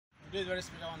Today is very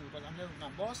special one because I'm here with my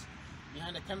boss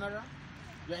behind the camera.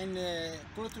 We are in the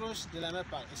Kurutulus Dinleme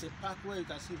park. It's a park where you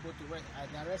can see both the way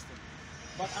they're resting.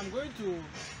 But I'm going to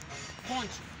punch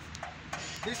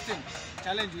this thing,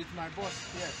 challenge with my boss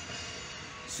here.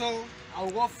 So I'll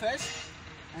go first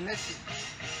and let's see.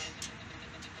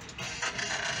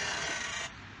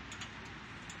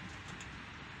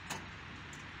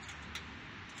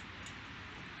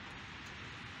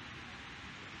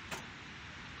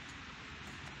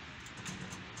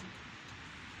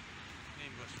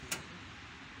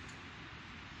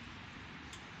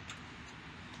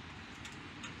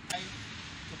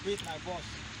 To beat my boss.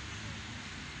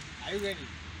 Are you ready?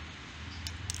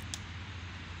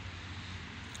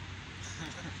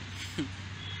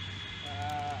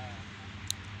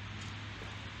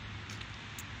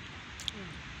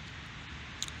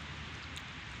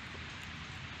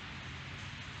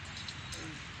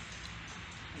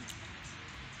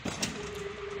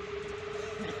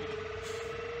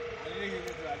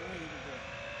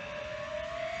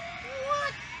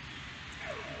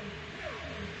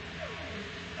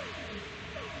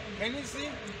 Can you see?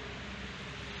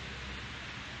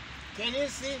 Can you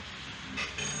see?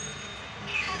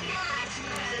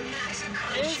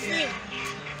 Can you see?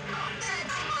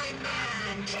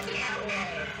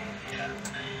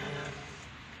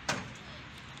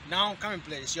 Now come and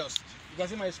play, it's yours. You can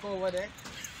see my score over there.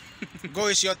 Go,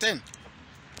 it's your turn.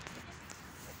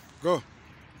 Go.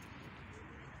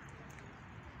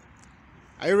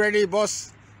 Are you ready,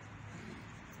 boss?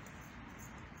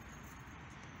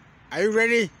 Are you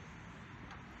ready?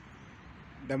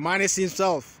 The man is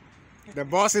himself, the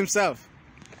boss himself.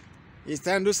 It's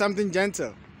time to do something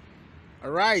gentle.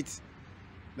 All right,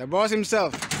 the boss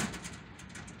himself.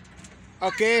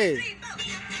 Okay. Ooh,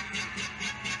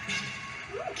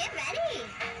 get ready.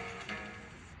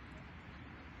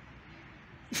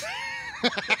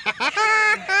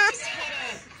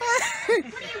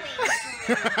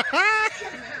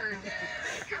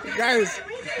 Guys,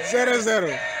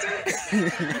 0-0.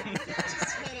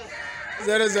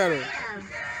 0-0.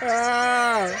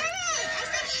 Ah.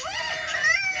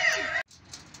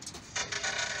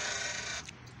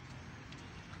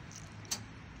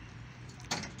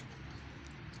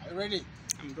 Are you ready?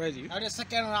 I'm ready. Now the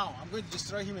second round, I'm going to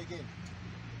destroy him again.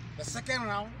 The second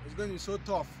round is going to be so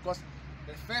tough because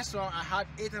the first round I had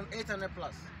 800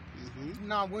 plus.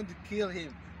 Now I'm going to kill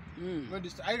him. I'm going to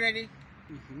are you ready?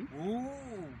 Ooh, ooh.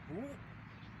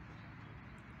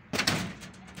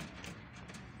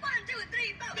 1, 2,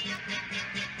 3, 4.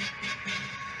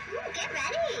 Ooh, get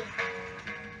ready.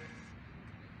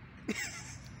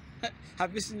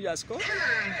 Have you seen your score? Come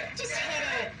on, just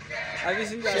hit it. Have you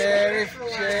seen your Sheriff, score?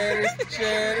 Sheriff.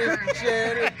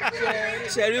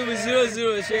 Sheriff with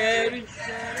 0-0. Sheriff.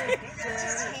 Just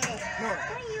hit it. No.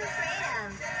 What are you afraid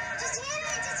of? Just hit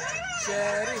it, just hit it.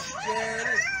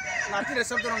 Sheriff. No, I think there's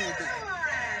something wrong with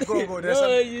it. Go. There's No,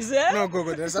 something. you said? No,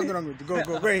 go. There's something wrong with it. Go and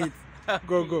hit.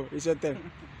 Go. It's your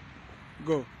turn.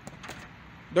 Go.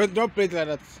 Don't play it like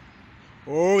that.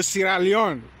 Oh, Sierra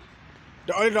Leone.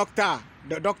 The only doctor.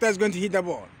 The doctor is going to hit the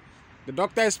ball. The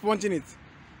doctor is punching it.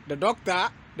 The doctor.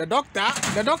 1, 2, 3, 4.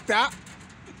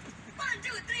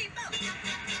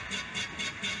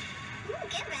 Ooh,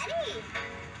 get ready.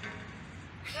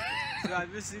 So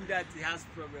have you seen that he has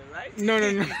problem, right? No.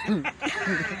 Just hit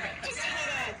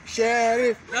it.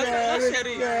 Sheriff. Come on.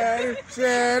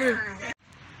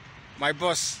 My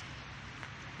boss,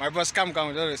 come,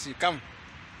 let us see, come.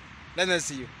 Let us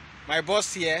see you. My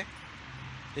boss here,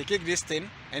 he kicked this thing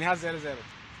and he has 0-0.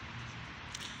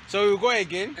 So we go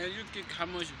again. And you kick how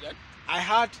much you got? I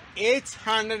had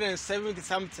 870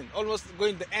 something, almost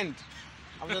going to the end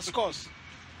of the scores.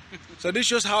 So this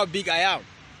shows how big I am.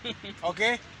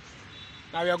 Okay?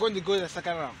 Now we are going to go to the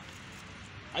second round.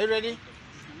 Are you ready?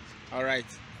 All right.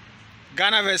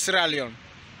 Ghana vs Sierra Leone.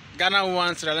 Ghana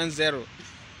 1, Sierra Leone 0.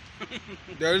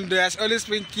 There's always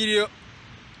been Kirio.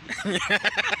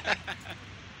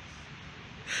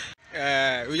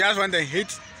 We just want to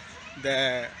hit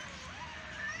that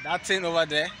thing over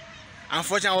there.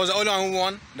 Unfortunately, I was the only one who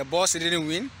won. The boss didn't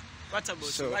win. What about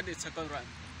what the second round?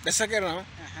 The second round.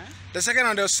 The second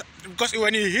round was because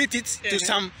when you hit it to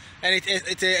some and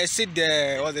it exceed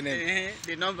the what's the name?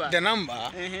 The number. The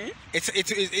number.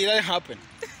 It didn't happen.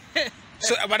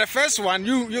 So, but the first one,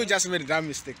 you just made that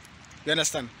mistake. You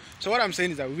understand? So what I'm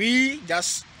saying is that we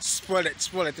just spoil it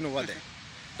thing over there.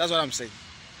 That's what I'm saying.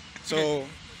 So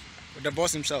the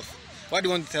boss himself. What do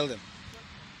you want to tell them?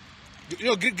 You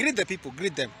know, greet the people,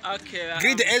 greet them. Okay.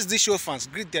 Greet the SD show fans,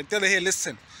 greet them. Tell them, hey,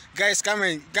 listen, guys, come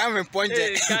and point.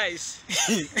 Hey, guys.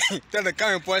 Tell them,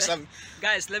 come and point some.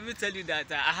 Guys, let me tell you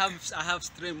that I have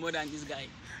strength more than this guy.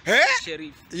 Hey?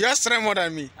 Sheriff. You have strength more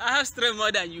than me. I have strength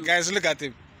more than you. Guys, look at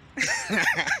him.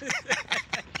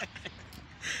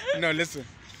 No, listen.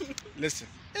 Listen.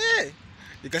 Hey!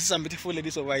 You can see some beautiful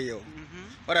ladies over here.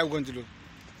 What are we going to do?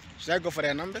 Should I go for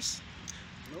their numbers?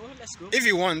 No, let's go. If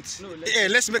you want, No, let's hey,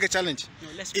 let's make a challenge. No,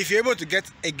 let's go. If you're able to get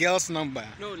a girl's number,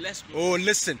 No, let's go. oh,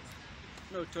 listen.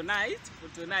 No, tonight.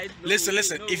 For tonight. No, Listen,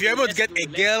 listen. no, If you're able to let's get go, a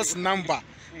let's girl's go. number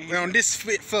on this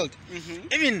field,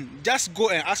 even just go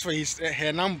and ask for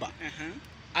her number.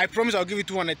 I promise I'll give you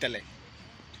 200 tele.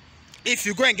 If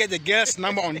you go and get the girl's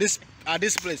number on this at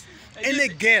this place, any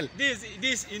girl,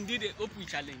 This indeed an open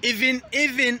challenge. even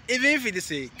if it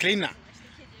is a cleaner,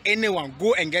 anyone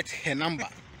go and get her number.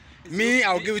 Me,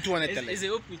 I'll give you 200 tele. It's an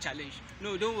open challenge.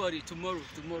 No, don't worry. Tomorrow,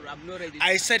 I'm not ready.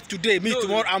 I said today, me No,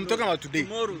 tomorrow. I'm no, talking about today.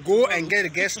 tomorrow, Go tomorrow. and get the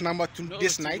girl's number No,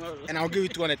 this night, tomorrow. and I'll give you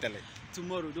 200 tele.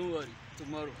 Tomorrow, don't worry.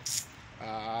 Tomorrow.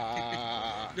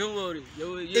 Ah. Don't worry.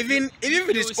 Even if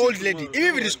it is old lady,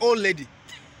 even if it is old lady,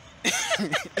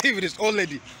 if it is old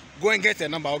lady, go and get her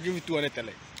number. I'll give you 200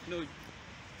 tele. No,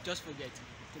 just forget.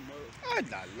 Tomorrow. Ah,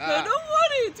 la, No, la. don't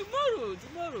worry.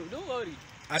 Tomorrow. Don't worry.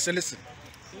 I said, listen,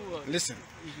 Don't worry. listen.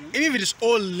 Even if it is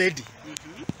old lady,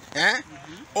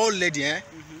 old lady,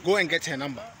 go and get her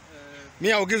number.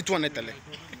 Me, I'll give you 200 tele.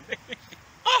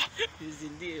 It's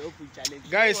indeed an open challenge.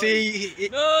 Guys, Don't worry. see,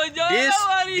 No, don't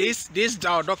worry. this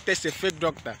our doctor is a fake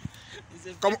doctor. It's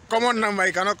a Common number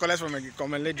you cannot collect from a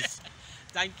common ladies.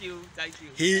 Thank you.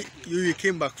 You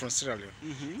came back from Sierra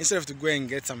Leone instead of to go and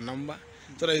get some number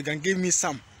so that you can give me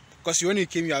some, because when you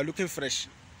came you are looking fresh.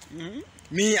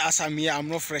 Me, as I'm here, I'm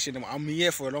not fresh anymore. I'm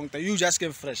here for a long time. You just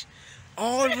came fresh.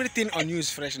 Everything on you is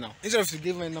fresh now. Instead of to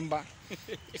give me a number,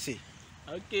 see,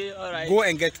 Okay, all right. go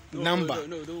and get No, number.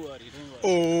 No, don't worry.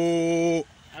 Oh,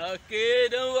 Okay,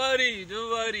 don't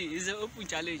worry. It's an open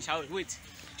challenge. Wait,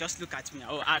 just look at me.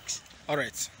 I'll ask. all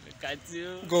right. Look at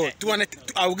you. Go 200.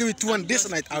 I will give you 200 this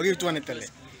night. I'll give you 200 tele.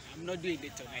 I'm not doing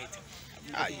it tonight.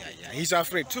 Yeah. He's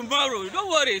afraid. Tomorrow, don't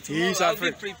worry. Tomorrow, He's I'll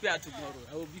afraid. be prepared tomorrow.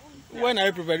 I will be prepared. When are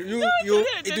you prepared?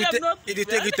 today I'm not It will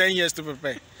take you prepared. 10 years to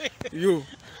prepare. You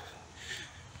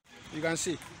can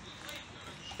see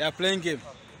they are playing game.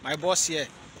 My boss here,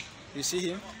 you see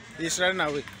him? He's running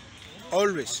away.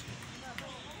 Always.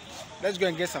 Let's go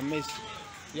and get some maize.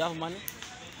 You have money?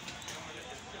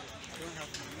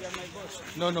 You are my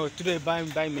boss. No. Today buy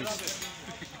maize.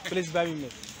 Please buy me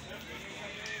maize.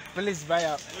 Please buy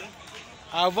out.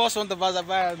 Our boss want to buy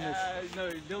us maize. No,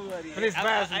 don't worry. Please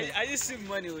buy us maize. Are you seeing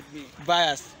money with me? Buy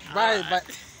us. Buy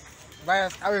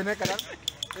us. Are you naked?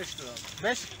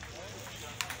 Best?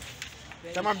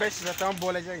 Come on, best is a town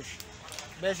ball again.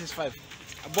 Best is 5.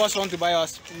 A boss want to buy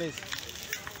us maize.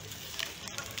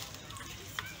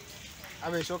 I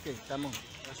mean, it's okay. Come on.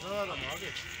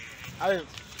 I mean,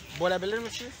 bola belirler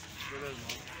misiniz?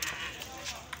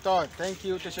 Tamam, thank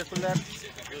you. Teşekkürler.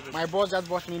 My boss just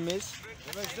bought me maize.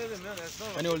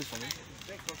 Can you hold it for me?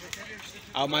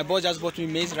 My boss just bought me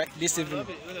maize right this evening.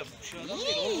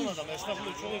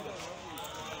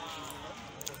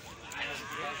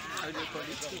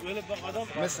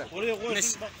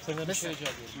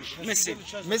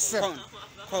 Mısır.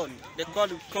 Corn. They call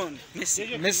it corn.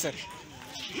 Mısır.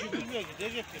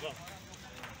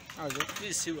 How's it? This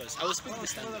is serious. I will speak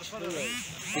this language.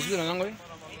 You speak language?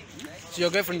 So your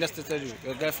girlfriend just to tell you,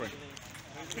 your girlfriend.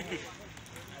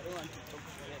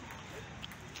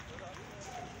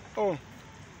 Oh.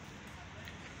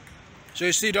 So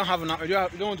you see, you don't have a number. You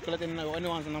don't want to collect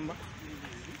anyone's number?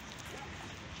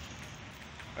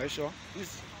 Are you sure?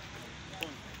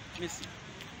 Missy.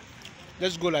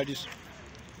 Let's go like this.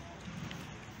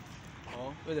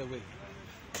 Oh, wait a way.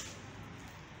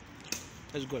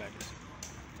 Let's go like this.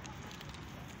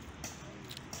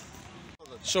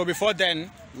 So before then,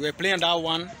 we were playing that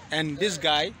one, and this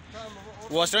guy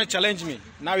was trying to challenge me.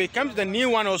 Now we come to the new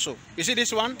one also. You see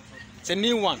this one? It's a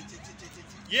new one.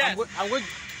 Yes. I'm going.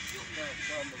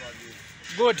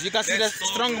 Good. You can see the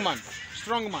strong man.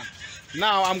 Strong man.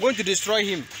 Now I'm going to destroy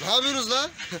him. Ne yapıyorsunuz lan?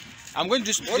 I'm going to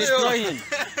destroy him.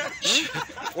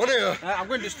 O ne ya? I'm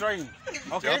going to destroy him.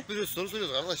 Okay? Cevap veriyoruz, soru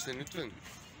soruyoruz arkadaşlar lütfen.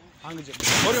 Hangi cep?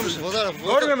 Görüyor musun? Fotoğraf,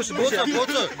 Görmüyor musun? Bir şey foto, yapıyor.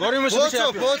 foto. Görüyor musun? Bir şey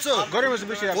yapıyor. Foto. Görüyor musun?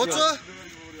 Bir şey yapıyor. Foto.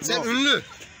 Sen ünlü.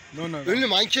 No. Ünlü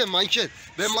manken.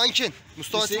 Ben manken.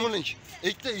 Mustafa You see? Timurlenk.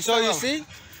 Ekle So you Instagram. see,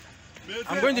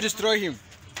 I'm going to destroy him.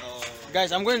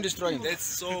 Guys, I'm going to destroy him. That's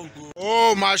so good.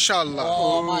 Oh maşallah.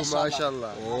 Oo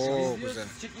maşallah. Oo güzel.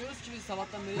 Çıkmıyoruz ki biz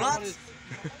sabahtan beri What? yaparız.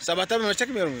 Sabahtan beri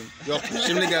çekmiyor muyum? Yok,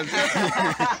 şimdi geldi.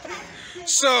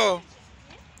 So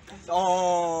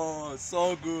Oh,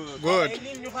 so good. good.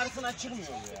 Elin yukarısına çıkmıyor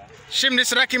ya. Şimdi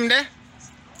sıra kimde?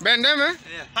 Bende mi?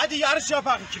 Hadi yarış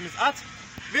yapak ikimiz. At.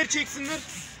 Ver çeksinler.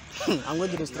 I'm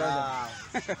going to destroy them.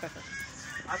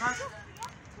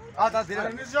 At direkt.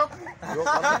 Paramız yok. Yok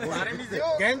abi. Paramız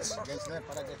yok. Genç. Gençler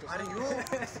para getir. Para yok.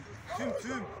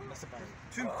 Tüm. Nasıl para?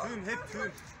 Tüm hep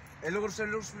tüm. 50 kuruş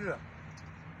 50 kuruş bir lira.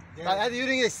 Hadi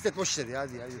yürüyün gidelim. Sitet boş ver ya.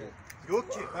 Hadi yürüyün.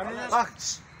 Yok ki. Bak.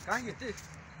 Kan gitti.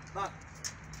 Bak.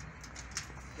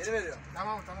 Geri veriyor.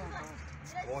 Tamam.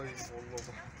 Oy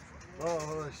Allah.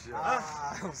 Hoş ya.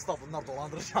 Usta bunlar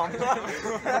dolandıracağım.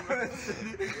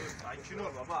 Sakin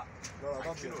ol baba.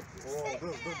 Sakin ol. Oo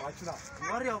dur makina.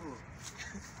 Var ya bu.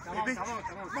 Tamam.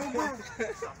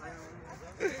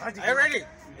 Hadi. Are you ready?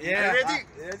 Yeah. Ready?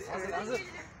 Hazır.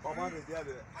 Baban dedi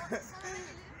hadi.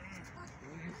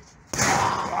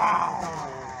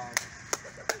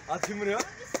 Atayım buraya.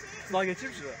 Sınav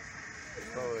geçeyim şuraya.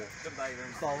 Dur dayı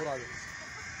benim. Sağ vur hadi.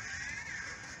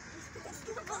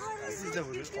 Siz de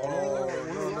vurun.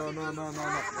 No.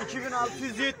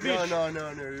 2670.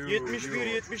 No. 71,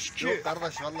 72. Yok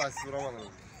kardeş vallahi siz vuramadınız.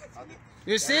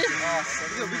 You see?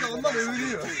 Bir de ondan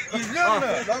övülüyor.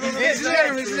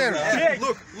 İzliyorum.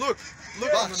 Look.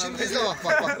 Bak şimdi izle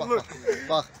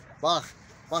bak.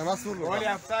 Bak nasıl vurdu. Gol Bak.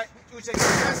 yapsa 3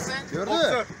 eksilirsen Gördün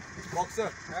mü?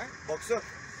 Boksör.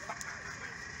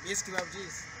 biz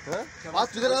kebapçıyız. He?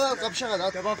 At bir tane at kapışak hadi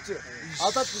at. Kebapçı.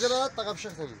 At bir tane at da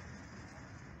kapışak senin.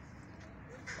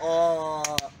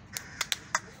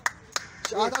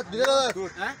 At bir tane at.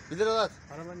 Ha? Bir tane at.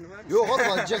 Arabanın var mı? Yok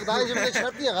oğlum Jack daha önce bile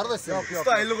çarptın ya kardeş sen. Yok.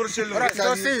 Usta 50 kuruş 50 kuruş. Alright,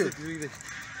 go see you.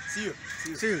 See you.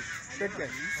 See you. Take care.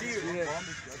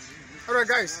 Alright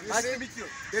guys, you see?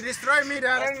 They destroy me, they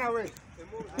are running away.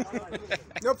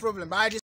 No problem, but I